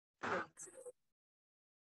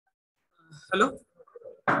Hello.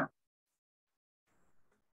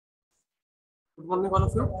 Good morning, all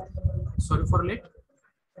of you. Sorry for late.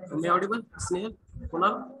 Am I audible? Snehal,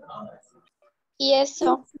 Kunal? Yes,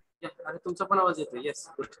 sir. Yeah, अरे तुमचा पण आवाज येतोय. Yes,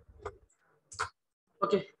 good.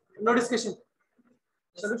 Okay, no discussion.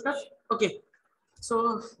 Shall we start? Okay.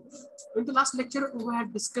 So, in the last lecture, we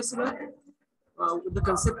had discussed the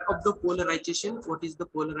concept of the polarization. What is the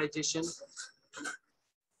polarization?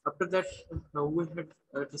 After that, we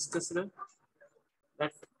had discussed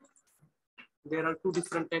that there are two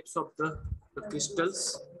different types of the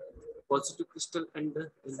crystals, positive crystal and the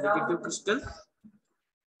negative crystal.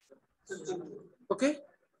 Okay,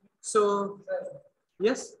 so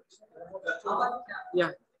yes, yeah,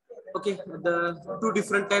 okay, the two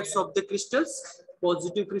different types of the crystals,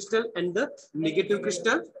 positive crystal and the negative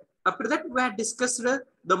crystal. After that, we had discussed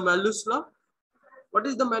the Malus law. What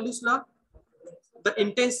is the Malus law? The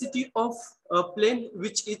intensity of a plane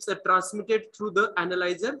which is transmitted through the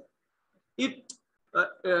analyzer, it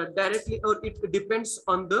directly or it depends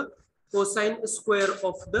on the cosine square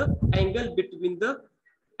of the angle between the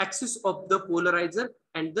axis of the polarizer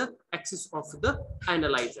and the axis of the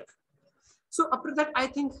analyzer. So after that, I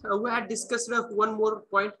think we had discussed one more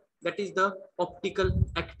point, that is the optical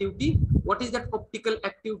activity. What is that optical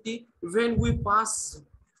activity? When we pass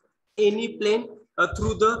any plane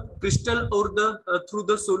through the crystal or the through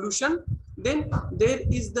the solution, then there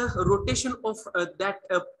is the rotation of that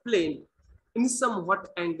plane in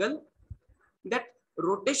somewhat angle. That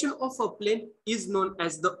rotation of a plane is known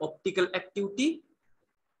as the optical activity.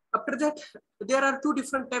 After that, there are two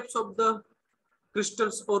different types of the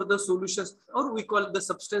crystals or the solutions, or we call the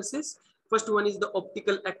substances. First one is the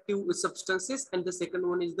optical active substances and the second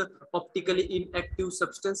one is the optically inactive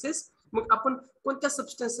substances. मग आपण कोणत्या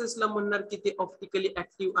सबस्टन्सेसला म्हणणार की ते optically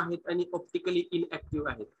active आहेत आणि optically inactive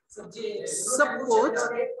आहेत? Suppose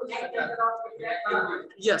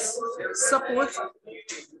yes,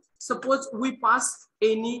 suppose we pass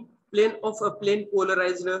any plane of a plane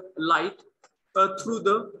polarized light through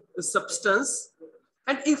the substance,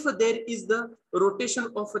 and if there is the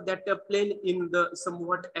rotation of that plane in the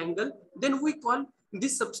somewhat angle, then we call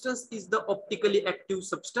this substance is the optically active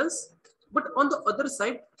substance. But on the other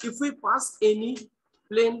side, if we pass any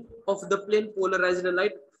plane of the plane polarized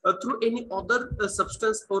light through any other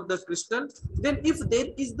substance or the crystal, then if there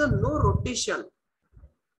is the no rotation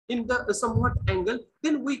in the somewhat angle,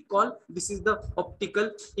 then we call this is the optical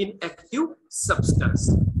inactive substance.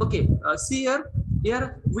 Okay, see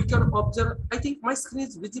here we can observe. I think my screen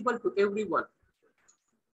is visible to everyone.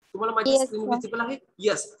 Yes, screen sir. visible ahe?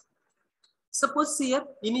 Yes. Suppose here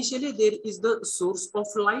initially there is the source of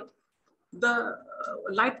light. The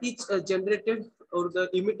light is generated or the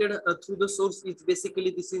emitted through the source is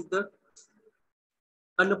basically this is the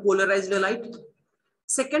unpolarized light.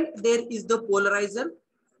 Second, there is the polarizer.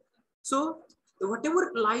 So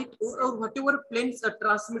whatever light or whatever planes are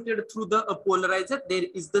transmitted through the polarizer, there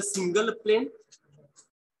is the single plane.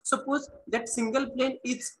 Suppose that single plane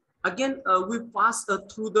is again we pass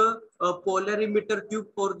through the polarimeter tube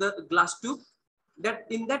or the glass tube. That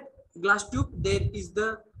in that glass tube there is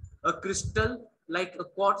the crystal like a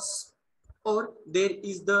quartz, or there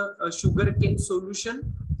is the sugar cane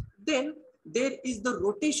solution. Then there is the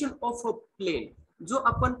rotation of a plane. जो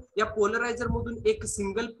आपण या पोलरायझर मधून एक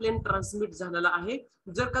single plain transmit झालेला आहे,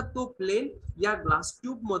 जर का तो प्लेन या ग्लास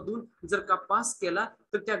ट्यूब मधून जर का पास केला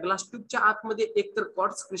तर त्या ग्लास ट्यूबच्या आतमध्ये एक तर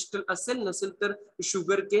क्वार्ट्ज क्रिस्टल असेल, नसेल तर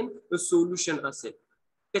शुगर केन सोल्युशन असेल.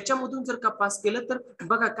 त्याच्यामधून जर का पास केलं तर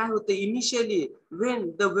बघा काय होतं, इनिशियली व्हेन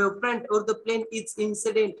द वेव्हफ्रंट और the plain is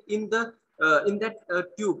incident in the in that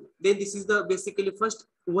tube, then this is the basically first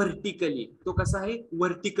vertically, तो कसा आहे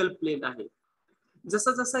वर्टिकल प्लेन आहे.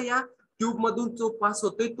 जसा जसा या ट्यूब मधून जो पास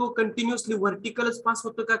होतोय तो कंटिन्युअसली व्हर्टिकलच पास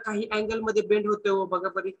होतो का काही अँगल मध्ये बेंड होतोय? बघा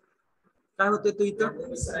बरी काय होतोय तो इथं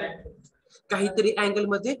काहीतरी अँगल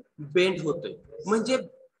मध्ये बेंड होतोय, म्हणजे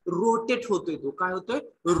रोटेट होतोय. तो काय होतोय?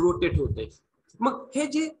 रोटेट होतोय. मग हे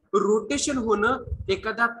जे रोटेशन होणं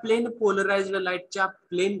एखादा प्लेन पोलराइज्ड लाईटच्या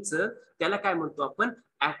प्लेनचं, त्याला काय म्हणतो आपण?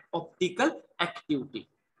 Optical activity.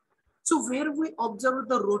 So where we observe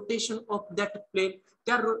the rotation of that plane,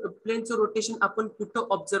 त्या प्लेनचं रोटेशन आपण कुठं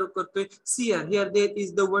ऑब्झर्व करतोय? See here there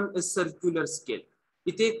is the one circular scale.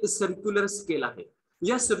 इथे एक सर्क्युलर स्केल आहे.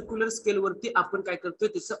 या सर्क्युलर स्केल वरती आपण काय करतोय?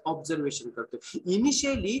 त्याचं ऑब्झर्वेशन करतोय.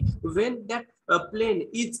 Initially when that plain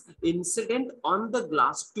is incident on the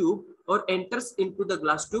glass tube or enters into the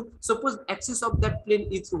glass tube, suppose axis of that plane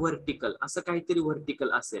is vertical, असं काहीतरी वर्टिकल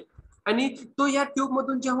असेल, आणि तो या ट्यूब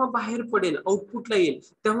मधून जेव्हा बाहेर पडेल, आउटपुटला येईल,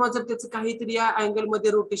 तेव्हा जर त्याचं काहीतरी या अँगल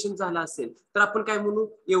मध्ये रोटेशन झालं असेल तर आपण काय म्हणू?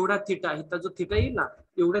 एवढा थिटा. इथं जो थिटा येईल ना,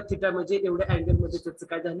 एवढ्या थिटा म्हणजे एवढ्या अँगल मध्ये त्याचं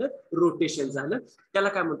काय झालं, रोटेशन झालं. त्याला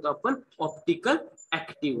काय म्हणतो आपण, optical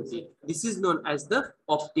activity. This is non as the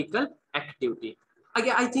optical activity.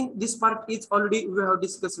 Again, I think this part is already we have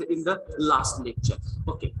discussed in the last lecture.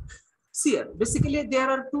 Okay. See here, basically there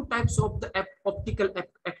are two types of the optical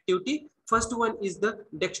activity. First one is the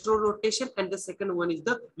dextro rotation and the second one is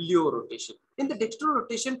the leo rotation. In the dextro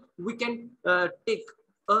rotation, we can take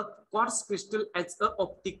a quartz crystal as a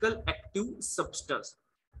optical active substance.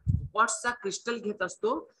 Quartzचा crystal घेत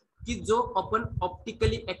असतो की जो आपण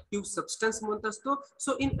optically active substance म्हणत असतो.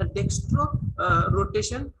 So in dextro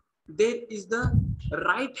rotation there is the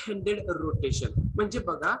right handed rotation. म्हणजे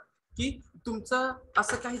बघा की तुमचं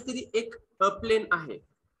असं काहीतरी एक प्लेन आहे,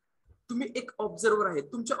 तुम्ही एक ऑब्झर्वर आहे,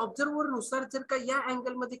 तुमच्या ऑब्झर्वर नुसार जर का या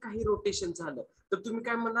अँगल मध्ये काही रोटेशन झालं तर तुम्ही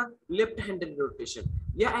काय म्हणणार, लेफ्ट हँडेड रोटेशन.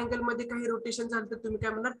 या अँगल मध्ये काही रोटेशन झालं तर तुम्ही काय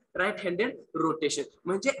म्हणणार, राईट हँडेड रोटेशन.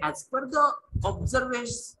 म्हणजे ऍज पर द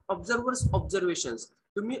ऑब्झर्वर्स ऑब्झर्वेशन्स,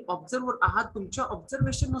 तुम्ही ऑब्झर्वर आहात, तुमच्या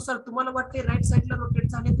ऑब्झर्वेशन नुसार तुम्हाला वाटते राईट साइडला रोटेट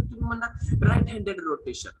झाले तर तुम्ही म्हणणार राईट हँडेड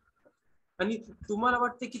रोटेशन. आणि तुम्हाला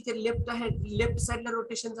वाटते की ते लेफ्ट साइडला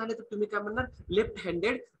रोटेशन झाले तर तुम्ही काय म्हणणार, left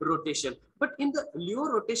handed rotation. But in the Leo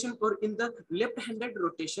rotation और in the left handed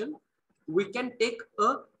rotation we can take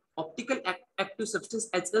a optical active substance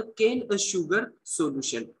as a cane sugar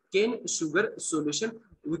solution. Cane sugar solution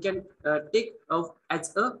we can take as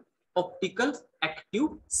a optical active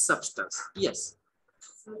substance. Yes.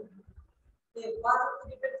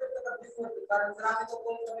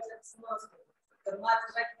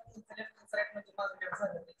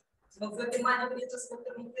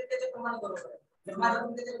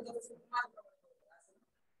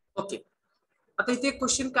 Okay, आता इथे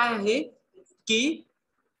question काय आहे की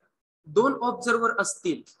दोन observer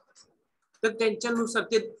असतील तर त्यांच्यानुसार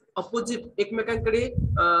ते अपोजिट एकमेकांकडे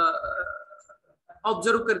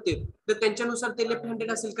ऑब्झर्व करते तर त्यांच्यानुसार ते लेफ्ट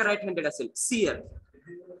हँडेड असेल का राईट हँडेड असेल. सियर,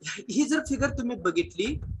 ही जर फिगर तुम्ही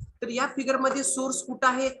बघितली तर या फिगर मध्ये सोर्स कुठं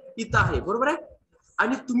आहे, इथं आहे, बरोबर आहे.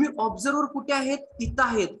 आणि तुम्ही ऑब्झर्वर कुठे आहेत, इथं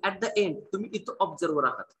आहेत. ऍट द एंड तुम्ही इथं ऑब्झर्वर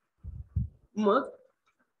आहात. मग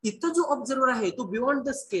इथं जो ऑब्झर्वर आहे तो बियॉन्ड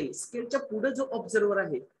द स्केल, स्केलच्या पुढे जो ऑब्झर्वर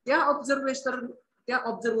आहे त्या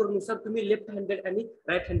ऑब्झर्वर नुसार तुम्ही लेफ्ट हँडेड आणि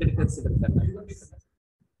राईट हँडेड कन्सिडर करणार.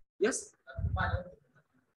 यस,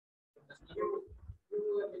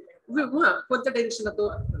 कोणत्या डायरेक्शनला तो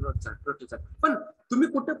रोटेट. पण तुम्ही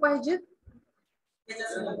कुठे पाहिजे,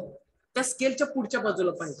 त्या स्केलच्या पुढच्या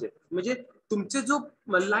बाजूला पाहिजे. म्हणजे तुमचे जो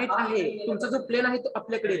लाईट आहे, तुमचा जो प्लेन आहे तो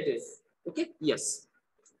आपल्याकडे येते. Okay, yes.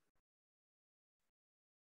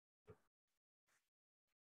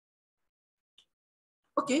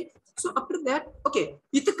 Okay, so after that, okay,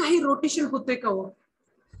 इथं काही रोटेशन होतंय का हो,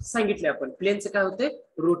 सांगितले आपण प्लेनचं काय होतंय,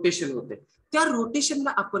 रोटेशन होते. त्या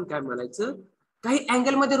रोटेशनला आपण काय म्हणायचं, काही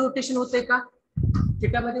अँगल मध्ये रोटेशन होतंय का,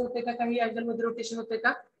 थिटा मध्ये होतंय का, काही अँगल मध्ये रोटेशन होतंय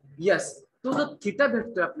का. यस, तो जो थिटा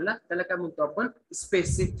भेटतोय आपल्याला त्याला काय म्हणतो आपण,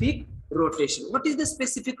 specific rotation. What is the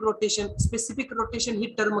specific rotation. Specific rotation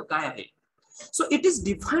he term काय आहे. So it is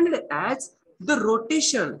defined as the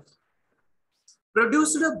rotation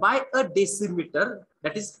produced by a decimeter,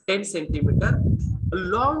 that is 10 centimeter, a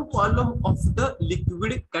long column of the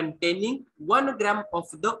liquid containing 1 gram of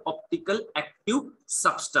the optical active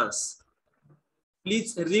substance.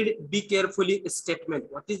 Please read, be carefully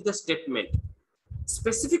statement. What is the statement?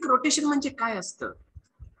 Specific rotation म्हणजे काय असतं,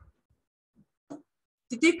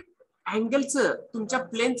 तिथे अँगलचं तुमच्या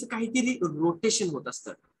प्लेनचं काहीतरी rotation होत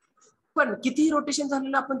असतं. पण किती रोटेशन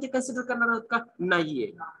झालेलं आपण ते कन्सिडर करणार आहोत का,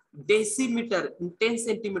 नाहीये. Decimetre, 10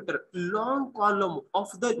 centimetre, long column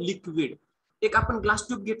of the liquid. एक आपण ग्लास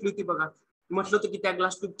ट्यूब घेतली होती बघा, म्हटलं होतं की त्या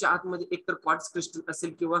ग्लास ट्यूबच्या आतमध्ये एकतर क्वार्ट्ज क्रिस्टल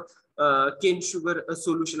असेल किंवा केन शुगर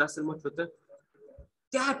सोल्युशन असेल म्हटलं होतं.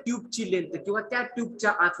 त्या ट्यूबची लेंथ किंवा त्या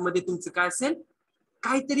ट्यूबच्या आतमध्ये तुमचं काय असेल,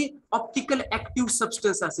 काहीतरी ऑप्टिकल ऍक्टिव्ह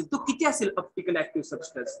सबस्टन्स असेल. तो किती असेल optical active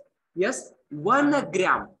substance. Yes, 1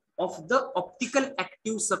 gram of the optical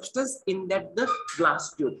active substance in that the glass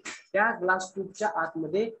tube. त्या glass tube च्या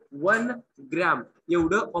आतमध्ये 1 ग्रॅम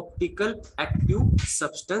एवढं ऑप्टिकल ऍक्टिव्ह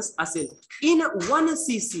सबस्टन्स असेल. in 1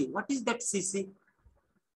 cc. what is that cc?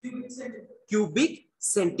 cubic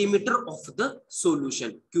centimeter of the solution.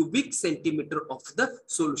 Cubic centimeter of the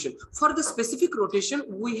solution. For the specific rotation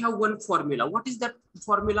we have one formula. What is that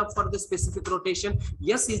formula for the specific rotation?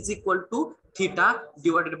 S is equal to theta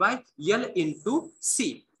divided by L into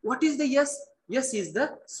C. What is the S? S is the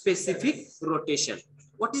specific rotation.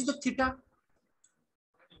 What is the theta?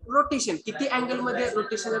 Rotation. किती angle मध्ये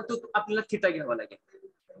rotation आहे तो आपल्याला theta घ्यावा लागेल.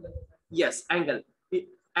 Yes, angle.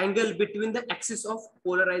 Angle between the axis of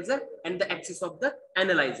polarizer and the axis of the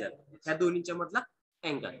analyzer. ह्या दोन्हीच्या मधला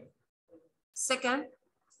angle. Second,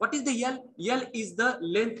 What is the L? L is the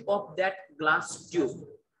length of that glass tube.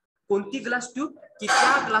 कोणती ग्लास ट्यूब? की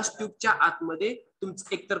त्या glass ट्यूबच्या आतमध्ये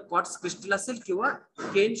तुमचं एकतर quartz crystal असेल किंवा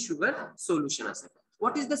केन शुगर सोल्युशन असेल.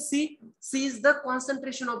 What is the C? C is the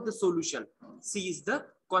concentration of the solution. C is the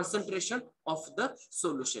concentration of the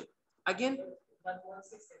solution. Again,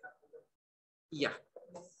 yeah,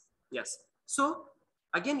 yes. So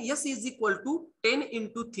again, S is equal to 10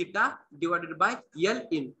 into theta divided by L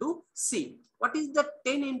into C. What is the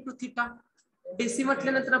 10 into theta? DC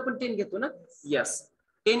म्हटल्यानंतर आपण 10 घेतो ना. Yes,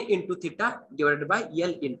 10 into theta divided by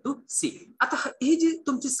L into C. आता ही जी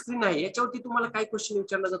तुमची screen आहे याच्यावरती तुम्हाला काय क्वेश्चन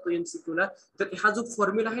विचारला जातो एमसीक्यू ला, तर हा जो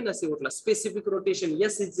फॉर्म्युला आहे ना सेवटला, specific rotation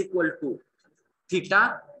S is equal to theta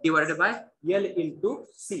divided by L into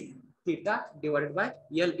C. Theta divided by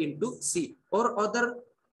L into C, or other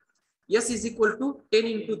S is equal to 10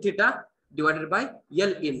 into theta divided by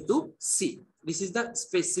L into C. This is the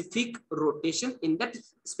specific rotation. In that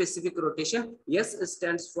specific rotation, S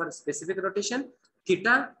stands for specific rotation.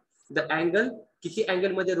 Theta, the angle, किती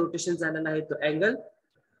angle मध्ये rotation झालेला आहे तो angle.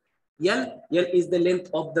 L is the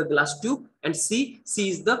length of the glass tube, and C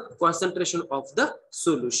is the concentration of the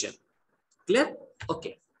solution. Clear?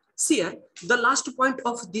 Okay. See here, the last point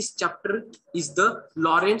of this chapter is the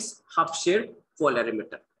Lorentz half-shade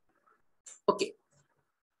polarimeter. Okay.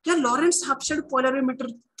 या Lawrence half-shade पोलॅरिमीटर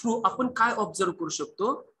through आपण काय observe करू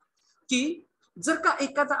शकतो की जर का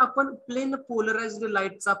एखादा आपण प्लेन पोलराइज्ड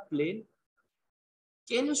लाईटचा प्लेन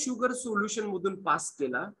केन शुगर सोल्युशन मधून पास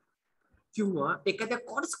केला किंवा एखाद्या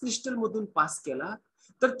क्वार्ट्ज क्रिस्टल मधून पास केला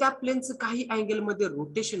तर त्या प्लेनचं काही अँगल मध्ये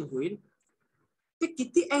रोटेशन होईल. ते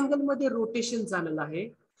किती अँगल मध्ये रोटेशन झालेलं आहे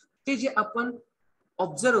ते जे आपण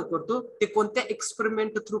ऑब्झर्व करतो ते कोणत्या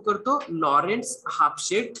एक्सपेरिमेंट थ्रू करतो? Lawrence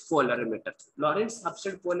half-shade polarimeter. Lorentz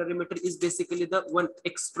half-shade polarimeter is basically the one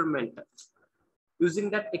experiment. Using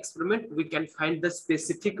that experiment, we can find the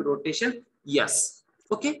specific rotation. Yes.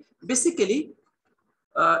 Okay. Basically,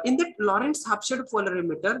 in that Lorentz half-shade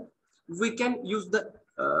polarimeter, we can use the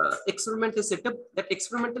experimental setup. That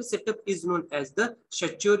experimental setup is known as the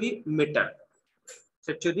polarimeter.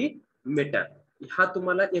 Polarimeter. हा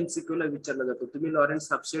तुम्हाला MCQ ला विचारला जातो. तुम्ही Lawrence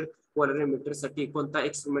half-shade पोलॅरिमीटर साठी कोणता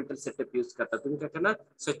experimental setup use करता? तुम्ही काय करणार?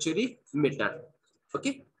 सॅच्युरीमीटर.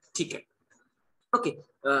 ओके, ठीक आहे. ओके,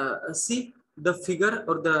 सी द फिगर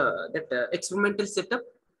और that experimental setup.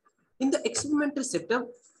 In the experimental setup,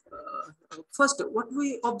 first what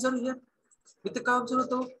we observe here? इथे काय ऑब्झर्व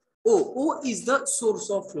होतो? O is the source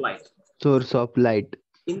of light. Source of light.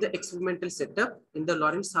 In the experimental setup, in the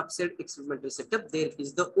Lorentz half-shade experimental setup, there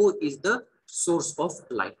is the O is the source of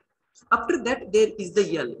light. After that, there is the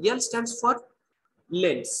L. L stands for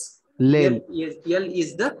lens. Lens. L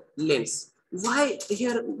is the lens. Why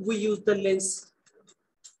here we use the lens?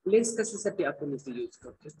 Lens कशासाठी आपण इथे use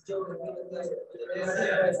करतो?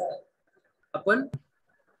 आपण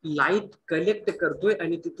light collect करतोय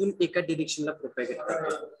आणि तिथून एका डिरेक्शनला propagate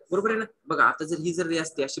करतोय. बरोबर आहे ना? बघा आता जर ही जर रे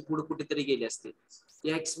असते अशी पुढे कुठेतरी गेली असते,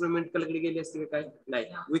 या एक्सपेरिमेंट कडे गेली असते काय? नाही.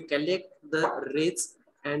 We collect the raise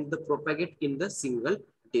and the propagate in the single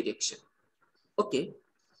direction. Okay.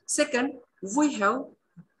 Second, we have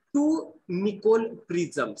two Nicol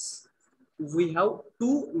prisms. We have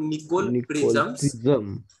two Nicol prisms.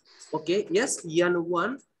 Okay. Yes,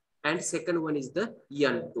 N1 and second one is the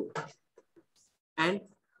N2. And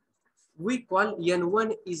we call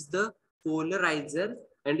N1 is the polarizer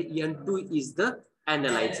and N2 is the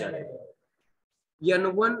analyzer.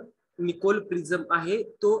 N1 Nicole prism आहे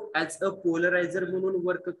तो as a पोलरायझर म्हणून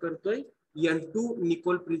work करतोय. N2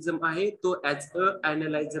 Nicole prism आहे तो as a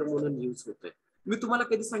analyser म्हणून use होतोय. मी तुम्हाला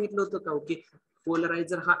कधी सांगितलं होतं का ओके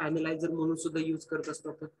पोलरायझर हा अॅनालायझर म्हणून सुद्धा यूज करत असतो,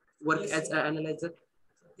 work as a analyser.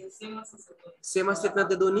 Same असतात ना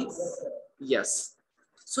ते दोन्ही? Yes.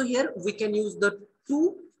 So here we can use the two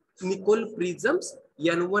Nicole प्रिझम्स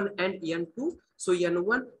N1 and N2. So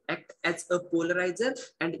N1 act as a polarizer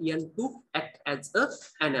and N2 act as a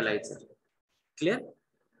analyzer. Clear?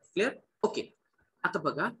 Clear? Okay. आता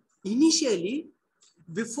बघा, initially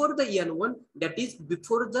before the N1, that is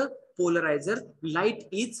before the polarizer, light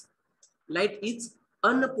is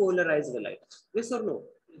unpolarized light. Yes or no?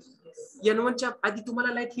 N1 च्या आधी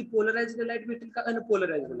तुम्हाला light ही polarised light भेटेल का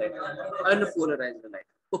unpolarised light? Unpolarised light.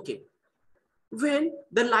 Okay. When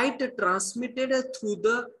the light transmitted through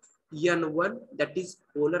the N1, that is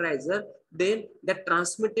polarizer, then the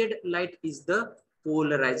transmitted light is the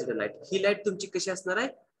polarized light. He light तुमची कशी असणार आहे?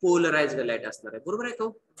 Polarised light असणार आहे. बरोबर आहे का?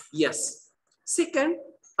 Yes. Second,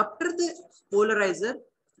 after the polarizer,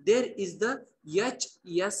 there is the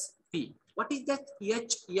HSP. What is that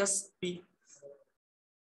HSP?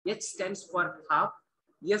 H stands for half.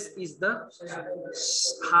 S is the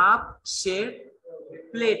half shade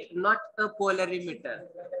plate, not a polarimeter.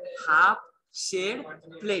 Half shade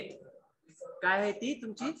plate. काय आहे ती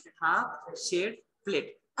तुमची half shade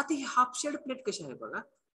plate. आता ही half shade plate कशी आहे बघा.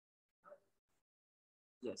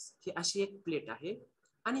 Yes, ही अशी एक प्लेट आहे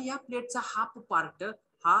आणि या प्लेटचा हाफ पार्ट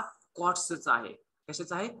हा क्वार्ट्सचा आहे.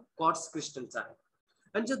 कशाचा आहे? क्वार्ट्स क्रिस्टलचा आहे.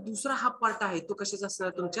 आणि जो दुसरा हाफ पार्ट आहे तो कशाचा असणार?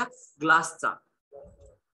 तुमच्या ग्लासचा.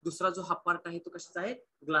 दुसरा जो हाफ पार्ट आहे तो कशाचा आहे?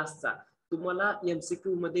 ग्लासचा. तुम्हाला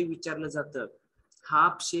एमसीक्यू मध्ये विचारलं जातं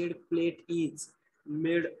half shade plate is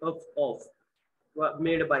made up of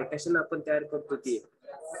made by, कशाने आपण तयार करतो ती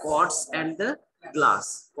quartz and the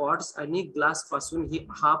glass. Quartz आणि ग्लास पासून ही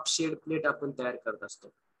हाफ शेड प्लेट आपण तयार करत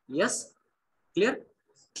असतो. Yes, clear?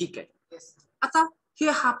 ठीक आहे. आता हे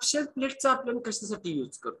हाफ शेड प्लेटचा आपण कशासाठी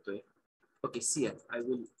यूज करतोय? Okay, C I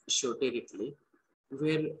will show directly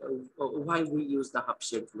where why we use the half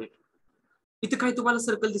shade plate. इथे काही तुम्हाला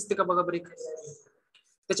सर्कल दिसते का बघा बरं.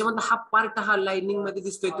 त्याच्यामधला हा पार्ट हा लाइनिंग मध्ये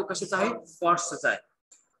दिसतोय तो कशाचा आहे? क्वार्ट्सचा आहे.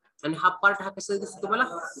 आणि हा पार्ट हा कसा दिसतो तुम्हाला?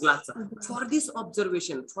 ग्लासचा. For this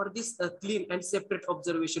observation, for this clean and separate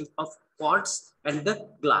observation of quartz and the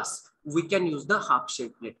glass we can use the half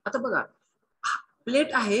shade plate. आता बघा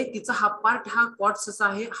प्लेट आहे तिचा हा पार्ट हा क्वार्ट्सचा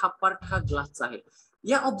आहे, हा पार्ट हा ग्लासचा आहे.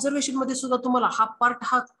 या ऑब्झर्वेशन मध्ये सुद्धा तुम्हाला हा पार्ट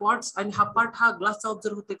हा क्वार्ट्स आणि हा पार्ट हा ग्लासचा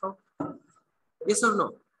ऑब्झर्व होते का? येस और no?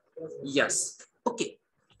 Yes. Okay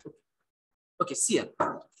okay, C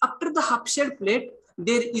after the half shade plate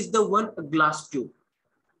there is the one glass tube.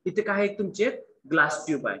 इथे काय आहे तुमचे? ग्लास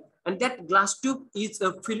ट्यूब आहे. आणि that glass tube is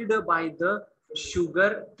filled by the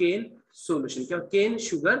sugar cane solution किंवा केन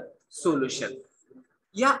शुगर सोल्युशन.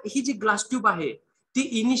 या ही जी glass tube आहे ती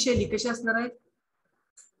इनिशियली कशी असणार आहे?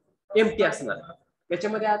 एम्प्टी असणार.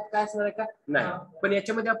 याच्यामध्ये आत काय असणार आहे का? नाही. पण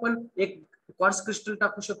याच्यामध्ये आपण एक क्वार्ट्स क्रिस्टल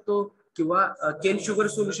टाकू शकतो किंवा केन शुगर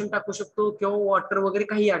सोल्युशन टाकू शकतो किंवा वॉटर वगैरे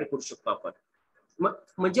काही ऍड करू शकतो आपण.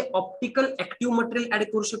 म्हणजे ऑप्टिकल ऍक्टिव्ह मटेरियल ऍड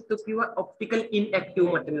करू शकतो किंवा ऑप्टिकल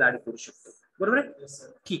इनऍक्टिव्ह मटेरियल ऍड करू शकतो. बरोबर आहे?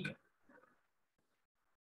 ठीक आहे.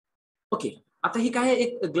 ओके, आता ही काय आहे?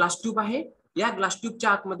 एक ग्लास ट्यूब आहे. या ग्लास ट्यूबच्या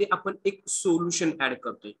आतमध्ये आपण एक सोल्युशन ऍड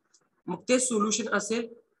करतोय. मग ते सोल्युशन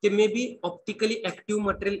असेल ते may be optically active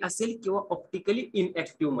material असेल किंवा ऑप्टिकली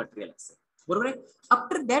इनऍक्टिव्ह मटेरियल असेल. बरोबर आहे?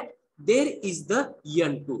 After that there is the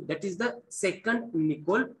N2, that is the second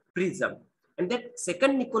Nicole prism. and that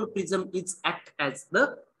second Nicol prism is act as the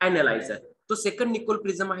analyzer. तो second Nicole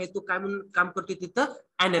prism आहे तो काय म्हणून काम करतो तिथं?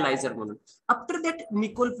 अॅनालायझर म्हणून. After that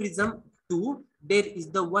Nicole prism 2 there is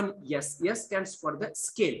the one S. S stands for the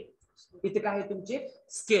scale. इथे काय आहे तुमचे?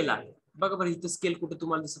 स्केल आहे. बघा बरं इथं स्केल कुठे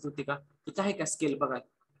तुम्हाला दिसत होती का? इथं आहे का स्केल? बघा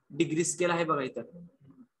डिग्री स्केल आहे बघा इथं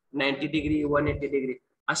 90 डिग्री 180 डिग्री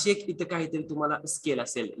अशी एक इथं काहीतरी तुम्हाला स्केल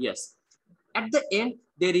असेल. Yes. At the and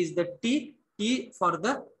there is the T for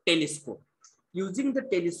the telescope. Using the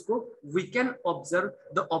telescope, we can observe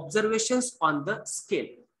the observations on the scale.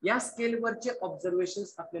 या स्केल वरचे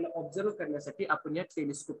ऑब्झर्वेशन्स आपल्याला ऑब्झर्व करण्यासाठी आपण या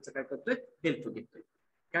टेलिस्कोपचं काय करतोय? हेल्प घेतोय.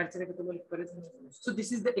 काय अडचण आहे का तुम्हाला? So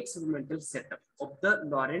this is the experimental setup of the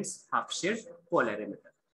Lawrence half shade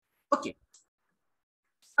polarimeter. Okay,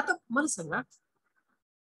 आता मला सांगा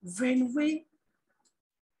when we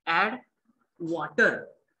add water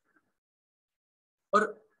or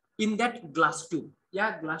in that glass tube, या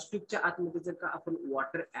ग्लास ट्यूबच्या आतमध्ये जर का आपण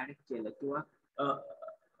वॉटर ऍड केलं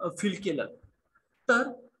किंवा फिल केलं तर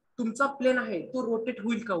तुमचा प्लेन आहे तो रोटेट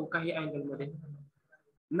होईल का? काही अँगल मध्ये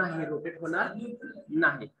नाही रोटेट होणार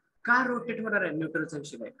नाही. का रोटेट होणार आहे? न्यूटनचा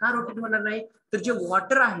विषय आहे. का रोटेट होणार नाही? तर जे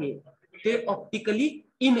वॉटर आहे ते ऑप्टिकली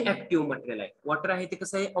इनऍक्टिव्ह मटेरियल आहे. वॉटर आहे ते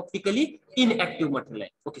कसं आहे? ऑप्टिकली इनऍक्टिव्ह मटेरियल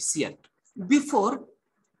आहे. Okay, C R before.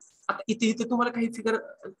 आता इथे तुम्हाला काही फिगर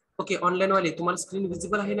ओके ऑनलाईन वाले तुम्हाला स्क्रीन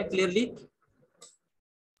विजिबल आहे ना क्लिअरली?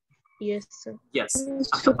 Yes sir. येस.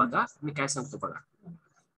 आता बघा मी काय सांगतो बघा.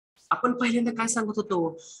 आपण पहिल्यांदा काय सांगत होतो?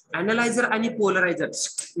 अॅनालायझर आणि पोलरायझर.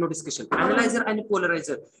 No discussion. अॅनालायझर आणि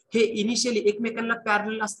पोलरायझर हे इनिशियली एकमेकांना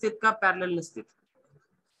पॅरलल असतात का पॅरलल नसतात?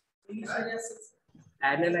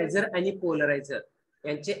 अॅनालायझर आणि पोलरायझर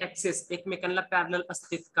यांचे ऍक्सेस एकमेकांना पॅरलल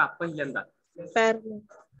असतात का? पहिल्यांदा पॅरलल.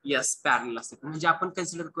 यस, पॅरलल असतात. म्हणजे आपण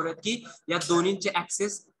कन्सिडर करूयात की या दोन्हींचे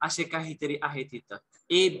ऍक्सेस असे काहीतरी आहेत इथं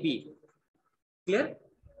ए बी. क्लिअर?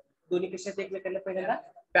 दोन्ही कशात एकमेकांना पहिल्यांदा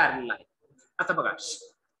पॅरलल आहे. आता बघा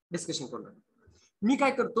डिस्कशन करू. मी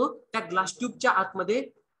काय करतो? त्या ग्लास ट्यूबच्या आतमध्ये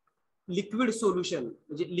लिक्विड सोल्युशन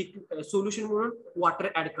म्हणजे लिक्विड सोल्युशन म्हणून वॉटर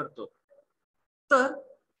ऍड करतो. तर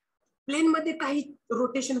प्लेन मध्ये काही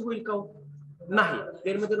रोटेशन होईल का? नाही.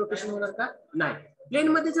 प्लेन मध्ये रोटेशन होणार का? नाही. प्लेन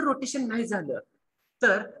मध्ये जर रोटेशन नाही झालं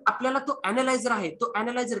तर आपल्याला तो अॅनालायझर आहे तो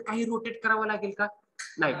अॅनालायझर काही रोटेट करावा लागेल का?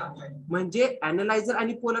 नाही. म्हणजे अॅनालायझर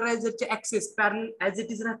आणि पोलरायझरचे access parallel as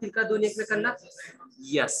it is राहतील का दोन्ही एकमेकांना?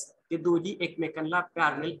 यस. ते दोन्ही एकमेकांना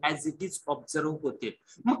parallel as it is observe होते.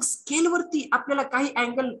 मग स्केल वरती आपल्याला काही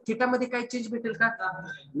अँगल थिटामध्ये काय चेंज भेटेल का?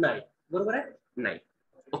 नाही. बरोबर आहे? नाही.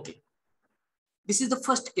 Okay. This is the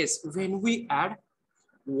first case when we add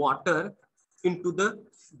water into the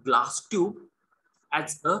glass tube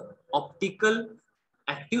as a optical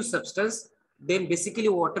active substance, then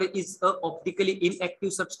basically water is a optically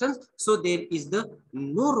inactive substance, so there is the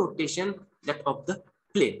no rotation that of the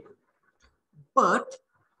plane. But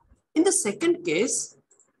in the second case,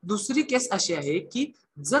 दुसरी केस अशी आहे की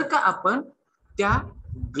जर का आपण त्या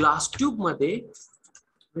glass tube मध्ये,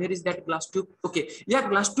 where is that glass tube? Okay, या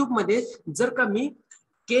ग्लास ट्यूब मध्ये जर का मी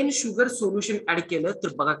केन शुगर सोल्युशन ऍड केलं तर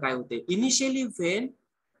बघा काय होते. Initially when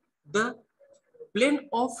the plain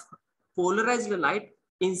of polarised light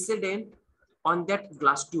incident on that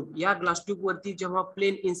glass tube, या ग्लास ट्यूब वरती जेव्हा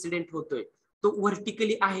प्लेन इन्सिडेंट होतोय तो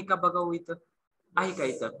व्हर्टिकली आहे का बघा. इथं आहे का?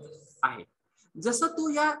 इथं आहे. जसं तो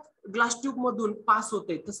या ग्लास ट्यूब मधून पास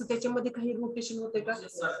होतोय तसं त्याच्यामध्ये काही रोटेशन होते का?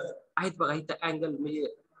 आहेत बघा. इथं अँगल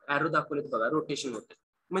म्हणजे एरो दाखवलेत बघा, रोटेशन होते.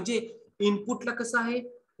 म्हणजे इनपुटला कसं आहे?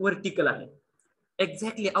 व्हर्टिकल आहे.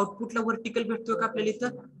 एक्झॅक्टली आउटपुटला व्हर्टिकल भेटतोय का आपल्याला?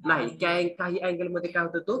 इथं नाही. काही अँगल मध्ये काय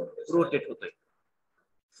होतं? तो रोटेट होतोय.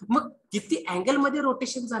 मग किती अँगल मध्ये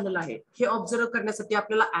रोटेशन झालेलं आहे हे ऑब्झर्व करण्यासाठी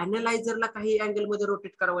आपल्याला अॅनालायझरला काही अँगल मध्ये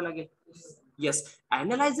रोटेट करावं लागेल. येस,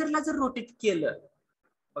 अॅनालायझरला जर रोटेट केलं,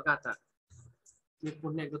 बघा आता मी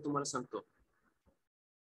पुन्हा एकदा तुम्हाला सांगतो.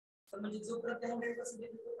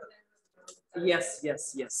 Yes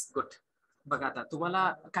yes yes, good. बघा आता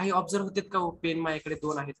तुम्हाला काही ऑब्झर्व होते का? पेन माझ्याकडे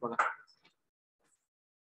दोन आहेत बघा,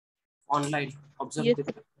 ऑनलाईन ऑब्झर्व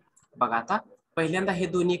होते. बघा आता पहिल्यांदा हे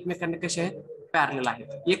दोन्ही एकमेकांना कसे आहेत? पॅरलल आहेत.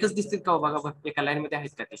 एकच दिसतील का? बघा एका लाईन मध्ये आहेत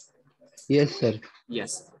का ते? Yes sir.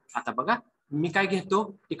 येस. आता बघा मी काय घेतो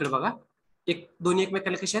इकडे बघा, दोन्ही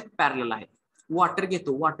एकमेकांना कसे आहेत? पॅरलल आहेत. वॉटर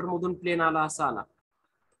घेतो, वॉटर मधून प्लेन आला, असा आला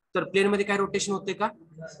तर प्लेन मध्ये काय रोटेशन होते का?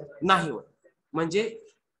 नाही होत. म्हणजे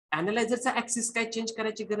अॅनालायझरचा ऍक्सिस काय चेंज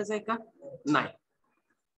करायची गरज आहे का? नाही.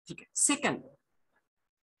 ठीक आहे. सेकंड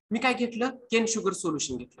मी काय घेतलं? केन शुगर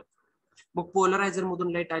सोल्युशन घेतलं. मग पोलरायझर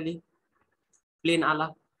मधून लाईट आली, प्लेन आला,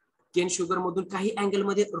 केन शुगर मधून काही अँगल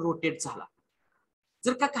मध्ये रोटेट झाला.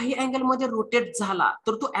 जर का काही अँगल मध्ये रोटेट झाला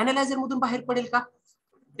तर तो अॅनालायझर मधून बाहेर पडेल का?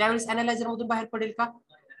 त्यावेळेस अॅनालायझर मधून बाहेर पडेल का?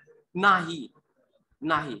 नाही.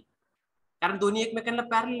 नाही, कारण दोन्ही एकमेकांना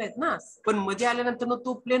पॅरलल आहेत ना. पण मध्ये आल्यानंतर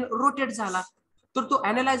तो प्लेन रोटेट झाला तर तो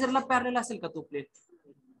अॅनालायझरला पॅरलल असेल का तो plain?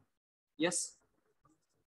 Yes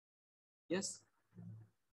yes.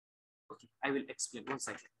 Okay, I will explain one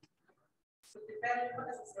second.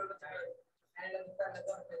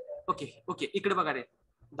 Okay okay, इकडे बघा रे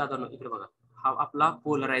दादांनो, इकडे बघा. हा आपला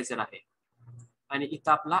पोलरायझर आहे आणि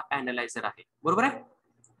इथं आपला अॅनालायझर आहे. बरोबर आहे?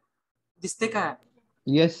 दिसते का?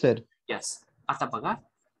 Yes sir. यस. आता बघा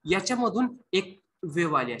याच्यामधून एक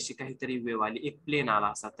वेव्ह आली, अशी काहीतरी वेव्ह आली, एक प्लेन आला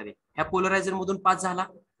असा तरी ह्या पोलरायझर मधून पास झाला.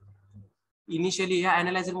 इनिशियली ह्या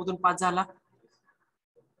अॅनालायझर मधून पास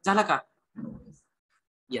झाला का?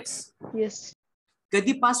 Yes yes.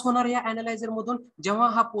 कधी पास होणार या अॅनालायझर मधून? जेव्हा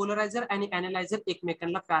हा पोलरायझर आणि अॅनालायझर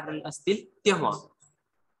एकमेकांना पॅरलल असतील तेव्हा.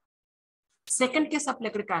 सेकंड केस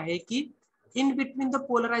आपल्याकडे काय आहे की in between the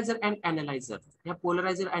पोलरायझर and analyser, या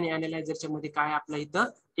पोलरायझर आणि अॅनालायझरच्या मध्ये काय आपल्या इथं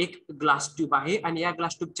एक ग्लास ट्यूब आहे आणि या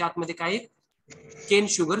ग्लास ट्यूबच्या आतमध्ये काय केन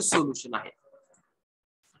शुगर सोल्युशन आहे.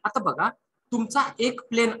 आता बघा तुमचा एक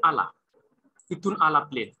प्लेन आला, इथून आला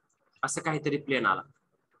प्लेन, असं काहीतरी प्लेन आला,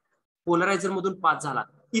 पोलरायझर मधून पास झाला.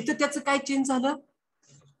 इथं त्याचं काय चेंज झालं?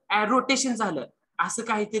 रोटेशन झालं. असं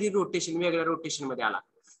काहीतरी रोटेशन, वेगळ्या रोटेशन मध्ये आला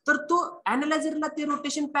तर तो अॅनालायझरला ते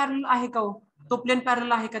रोटेशन पॅरलल आहे का हो? तो प्लेन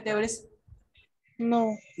पॅरलल आहे का त्यावेळेस? नो.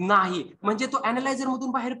 नाही. म्हणजे तो अॅनालायझर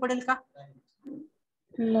मधून बाहेर पडेल का?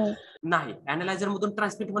 नो. नाही. अॅनालायझर मधून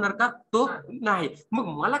ट्रान्समिट होणार का? तो नाही. मग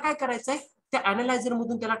मला काय करायचंय? त्या अॅनालायझर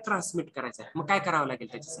मधून त्याला ट्रान्समिट करायचंय. मग काय करावं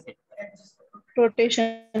लागेल त्याच्यासाठी?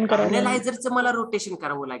 रोटेशन करावं. अॅनालायझरचं मला रोटेशन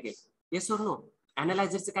करावं लागेल. येस और नो?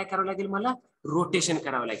 अॅनालायझरचं काय करावं लागेल? मला रोटेशन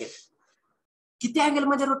करावं लागेल. किती अँगल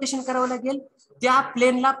मध्ये रोटेशन करावं लागेल? त्या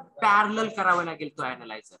प्लेनला पॅरलल करावं लागेल तो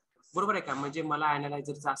अॅनालायझर. बरोबर आहे का? म्हणजे मला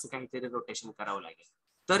अॅनालायझरचं असं काहीतरी रोटेशन करावं लागेल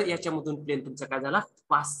तर याच्यामधून प्लेन तुमचा काय झाला?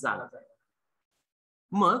 पास झाला.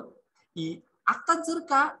 मग आता जर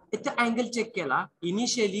का इथे अँगल चेक केला,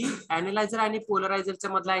 इनिशियली अॅनालायझर आणि पोलरायझरच्या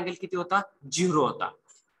मधला अँगल किती होता? 0 होता.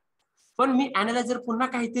 पण मी अॅनालायझर पुन्हा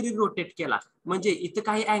काहीतरी रोटेट केला म्हणजे इथं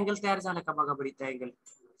काही अँगल तयार झाला का? बघा बरं, इथं अँगल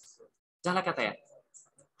झाला का तयार?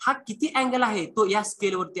 हा किती अँगल आहे तो या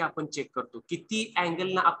स्केलवरती आपण चेक करतो. किती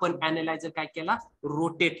अँगलनं आपण अॅनालायझर काय केला?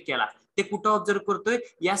 रोटेट केला. ते कुठं ऑब्झर्व करतोय?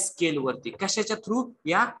 या स्केलवरती. कशाच्या थ्रू?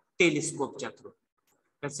 या टेलिस्कोपच्या through.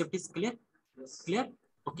 Concept is clear? Clear?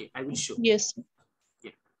 Okay, I will show. Yes.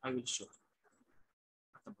 I will show.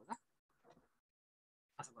 आता बघा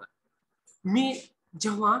मी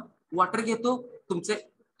जेव्हा वॉटर घेतो तुमचे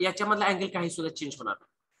याच्यामधला अँगल काही सुद्धा चेंज होणार नाही.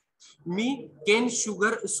 मी केन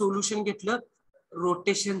शुगर सोल्युशन घेतलं,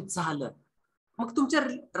 रोटेशन झालं, मग तुमचं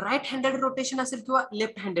राईट हँडेड रोटेशन असेल किंवा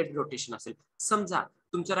लेफ्ट हँडेड रोटेशन असेल. समजा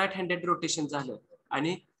तुमचं राईट हँडेड रोटेशन झालं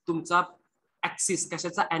आणि तुमचा ऍक्सिस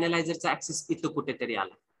कशाचा, अॅनालायझरचा ऍक्सिस इथं कुठेतरी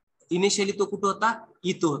आला. इनिशियली तो कुठं होता,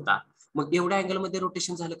 इथं होता. मग एवढ्या अँगल मध्ये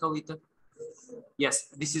रोटेशन झालं का हो इथं? Yes,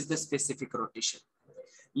 this is the specific rotation.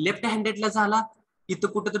 Left हँडेडला झाला,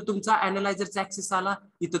 इथं कुठं तर तुमचा अॅनालायझरचा ऍक्सिस आला,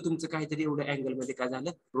 इथं तुमचं काहीतरी एवढ्या अँगल मध्ये काय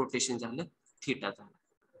झालं, रोटेशन झालं, थीटा झालं.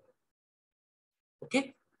 Okay.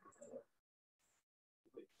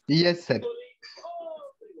 Yes, sir.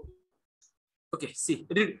 Okay, see,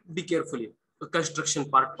 read, be carefully. The construction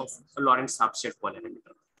part of a Lorentz half-shade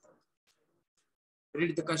polarimeter.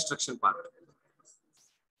 Read the construction part.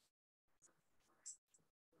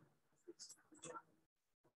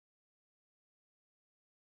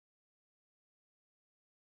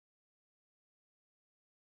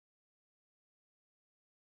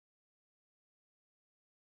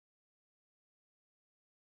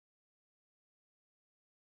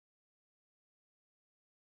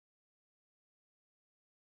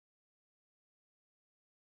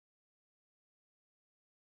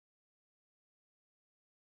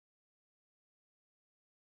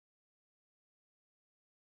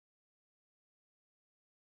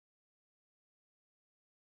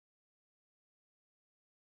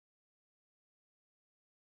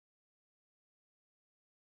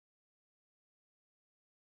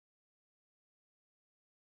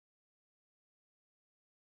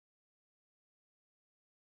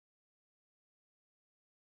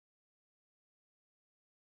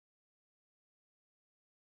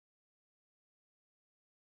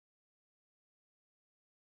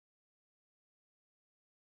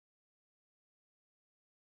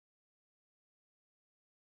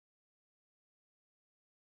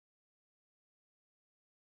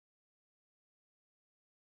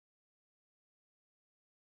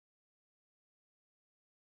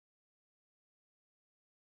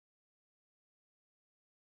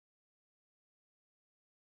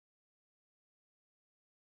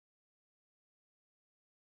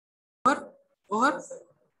 Over.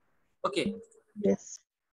 Okay. Yes.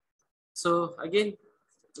 So again,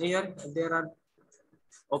 here there are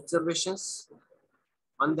observations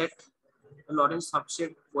on that Lorentz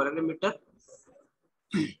half-shade polarimeter.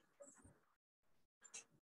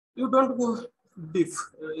 You don't go deep.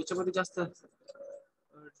 याच्यामध्ये जास्त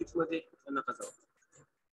deep मध्ये नका जाऊ.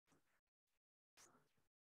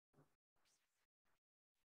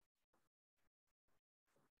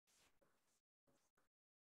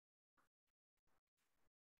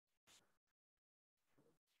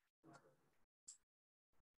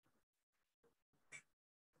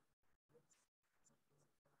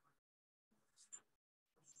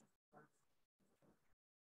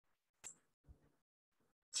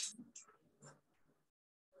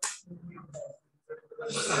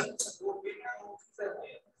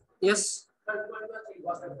 Yes.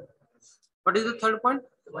 What is the third point?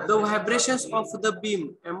 The vibrations of the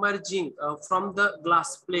beam emerging from the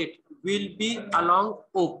glass plate will be along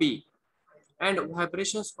OP, and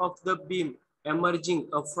vibrations of the beam emerging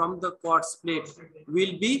from the quartz plate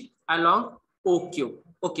will be along OQ.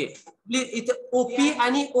 Okay. इथे OP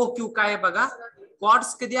आणि OQ काय आहे बघा.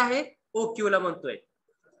 Quartz कधी आहे, OQ ला म्हणतोय,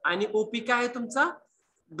 आणि OP काय आहे तुमचा,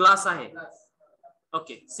 ग्लास आहे.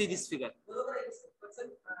 Okay, see this figure.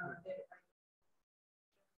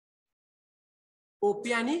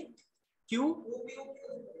 OP आणि क्यू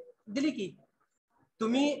दिली की.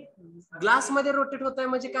 तुम्ही ग्लास मध्ये रोटेट होताय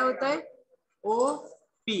म्हणजे काय होत आहे, ओ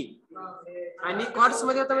पी, आणि क्वार्ट्स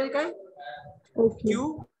मध्ये होता म्हणजे काय, क्यू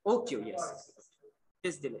ओ क्यू. येस,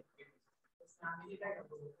 तेच दिले.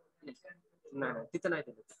 नाही तिथं नाही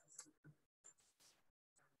दिलं.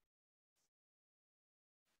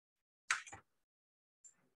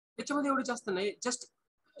 याच्यामध्ये एवढं जास्त नाही, just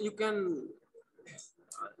you can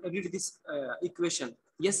read this equation.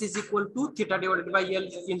 S is equal to theta divided by L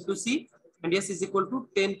into C, and S is equal to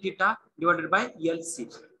tan theta divided by LC.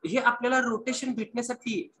 हे आपल्याला रोटेशन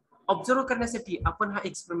भेटण्यासाठी, ऑब्झर्व करण्यासाठी आपण हा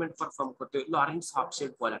एक्सपेरिमेंट परफॉर्म करतोय, लॉरेंट्झ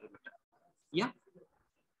हाफ-शेड पोलॅरिमीटर. या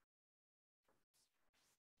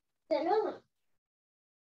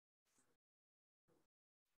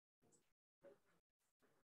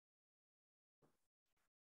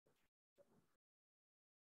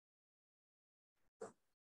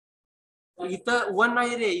इथं 1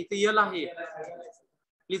 नाही रे, इथं L आहे.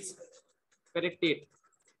 Please correct it.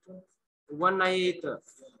 1 नाही इथं,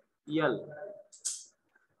 L.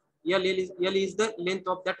 L is the length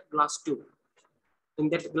of that glass tube. In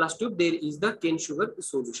that glass tube there is the cane sugar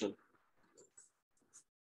solution.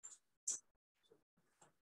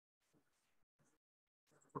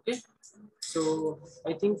 Okay, so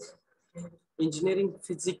I think engineering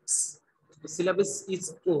physics syllabus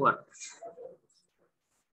is over.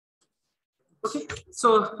 Okay,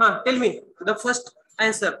 so tell me the first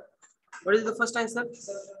answer. What is the first answer?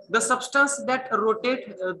 The substance that rotate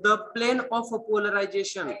the plane of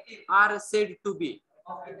polarization are said to be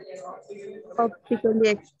Optically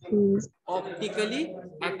active. optically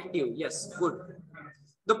active. Yes, good.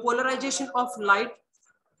 The polarization of light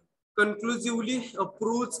conclusively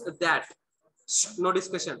proves that, no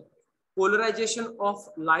discussion, polarization of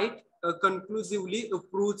light conclusively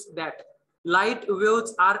proves that light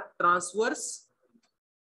waves are transverse,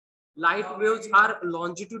 light waves are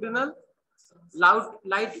longitudinal,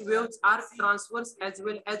 light waves are transverse as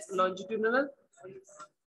well as longitudinal.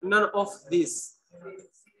 None of these.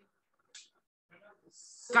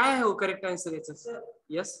 काय आहे हो correct answer याचं?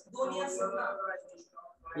 Yes,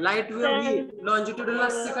 light wave ही longitudinal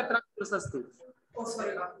असते का transverse असते?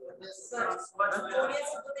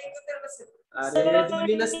 अरे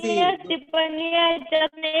दोन्ही नसती. पण याच्यात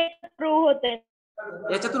प्रूव्ह होते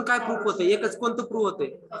याच्यातून काय प्रूफ होते? एकच कोणतं प्रूफ होते?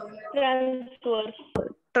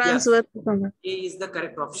 Transfer. A is the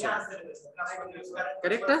correct option.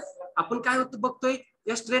 Correct. आपण काय होतं बघतोय,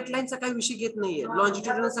 या स्ट्रेट लाईनचा काही विषय घेत नाहीये,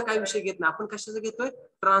 लॉन्जिट्युडनलचा काही विषय घेत नाही, आपण कशाचा घेतोय?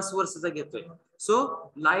 ट्रान्सव्हर्सचा घेतोय.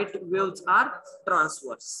 So light waves R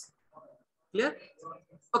transverse. Clear?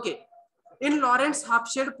 Okay. In Lorentz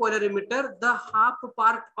half-shade polarimeter, the half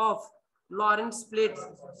part of Lorentz plate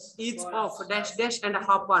is of dash dash and a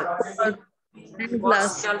half part.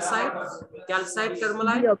 Quartz calcite, calcite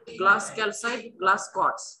tourmaline, glass calcite, glass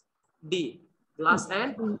quartz. D, glass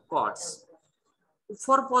and quartz.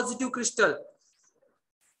 For positive crystal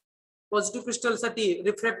sati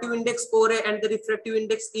refractive index O ray and the refractive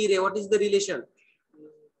index E ray, what is the relation?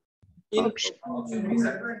 In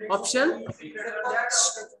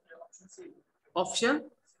option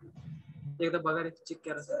एकदा बघा रे, check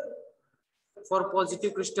करा. For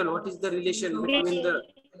positive crystal, what is the relation between the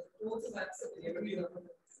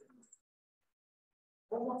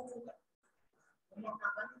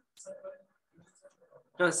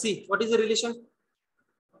see, what is the relation?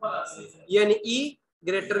 Ne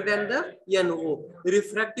greater than the No.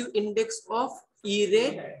 Refractive index of E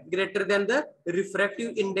ray greater than the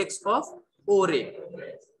refractive index of O ray.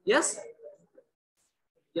 Yes.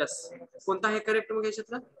 Yes. कोणता आहे correct मग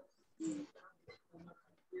याच्यातला?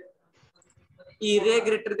 E ray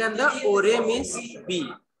greater than the O ray means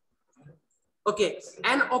B. Okay.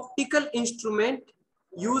 An optical instrument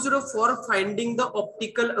used for finding the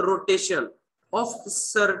optical rotation of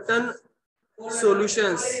certain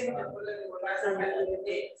solutions.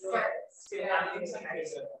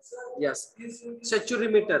 Yes.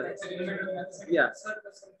 Saturimeter. Yeah.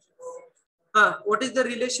 What is the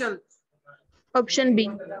relation? Option B.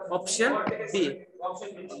 Option B.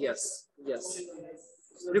 Yes. Yes.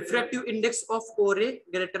 Refractive index of O ray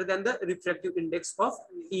greater than the refractive index of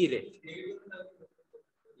E ray.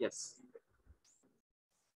 Yes.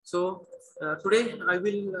 So today I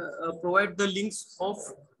will provide the links of,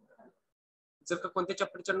 जर का कोणत्या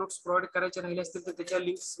चॅप्टरच्या notes provide करायचे राहिले असतील तर त्याच्या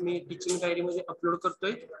links मी teaching diary मध्ये upload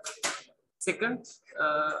करतोय. सेकंड,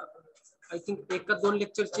 आय थिंक एका दोन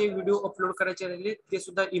लेक्चरचे व्हिडिओ अपलोड करायचे राहिले ते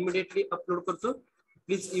सुद्धा इमिडिएटली अपलोड करतो.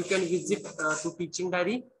 Please you can visit to teaching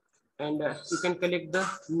diary and you can collect the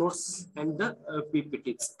notes and the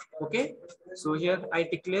PPTs. Okay, so here I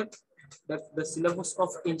declare that the syllabus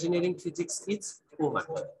of engineering physics is over.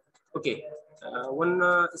 Okay, one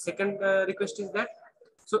second request is that,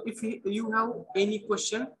 so if you have any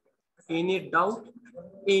question, any doubt,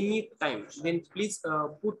 any time, then please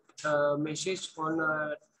put message on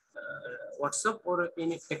WhatsApp or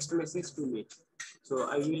any text message to me, so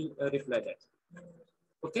I will reply that.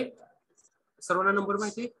 Okay, सर्वांना number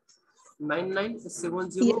माहिती आहे?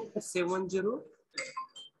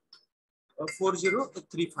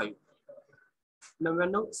 9970704035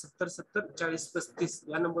 9970704035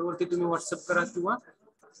 या नंबरवरती तुम्ही WhatsApp करा किंवा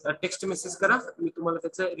text message करा, मी तुम्हाला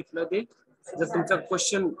त्याचा रिप्लाय देईल. जर तुमचा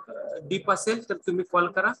क्वेश्चन डीप असेल तर तुम्ही कॉल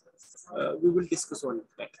करा, we will discuss on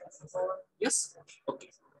that. Yes, okay.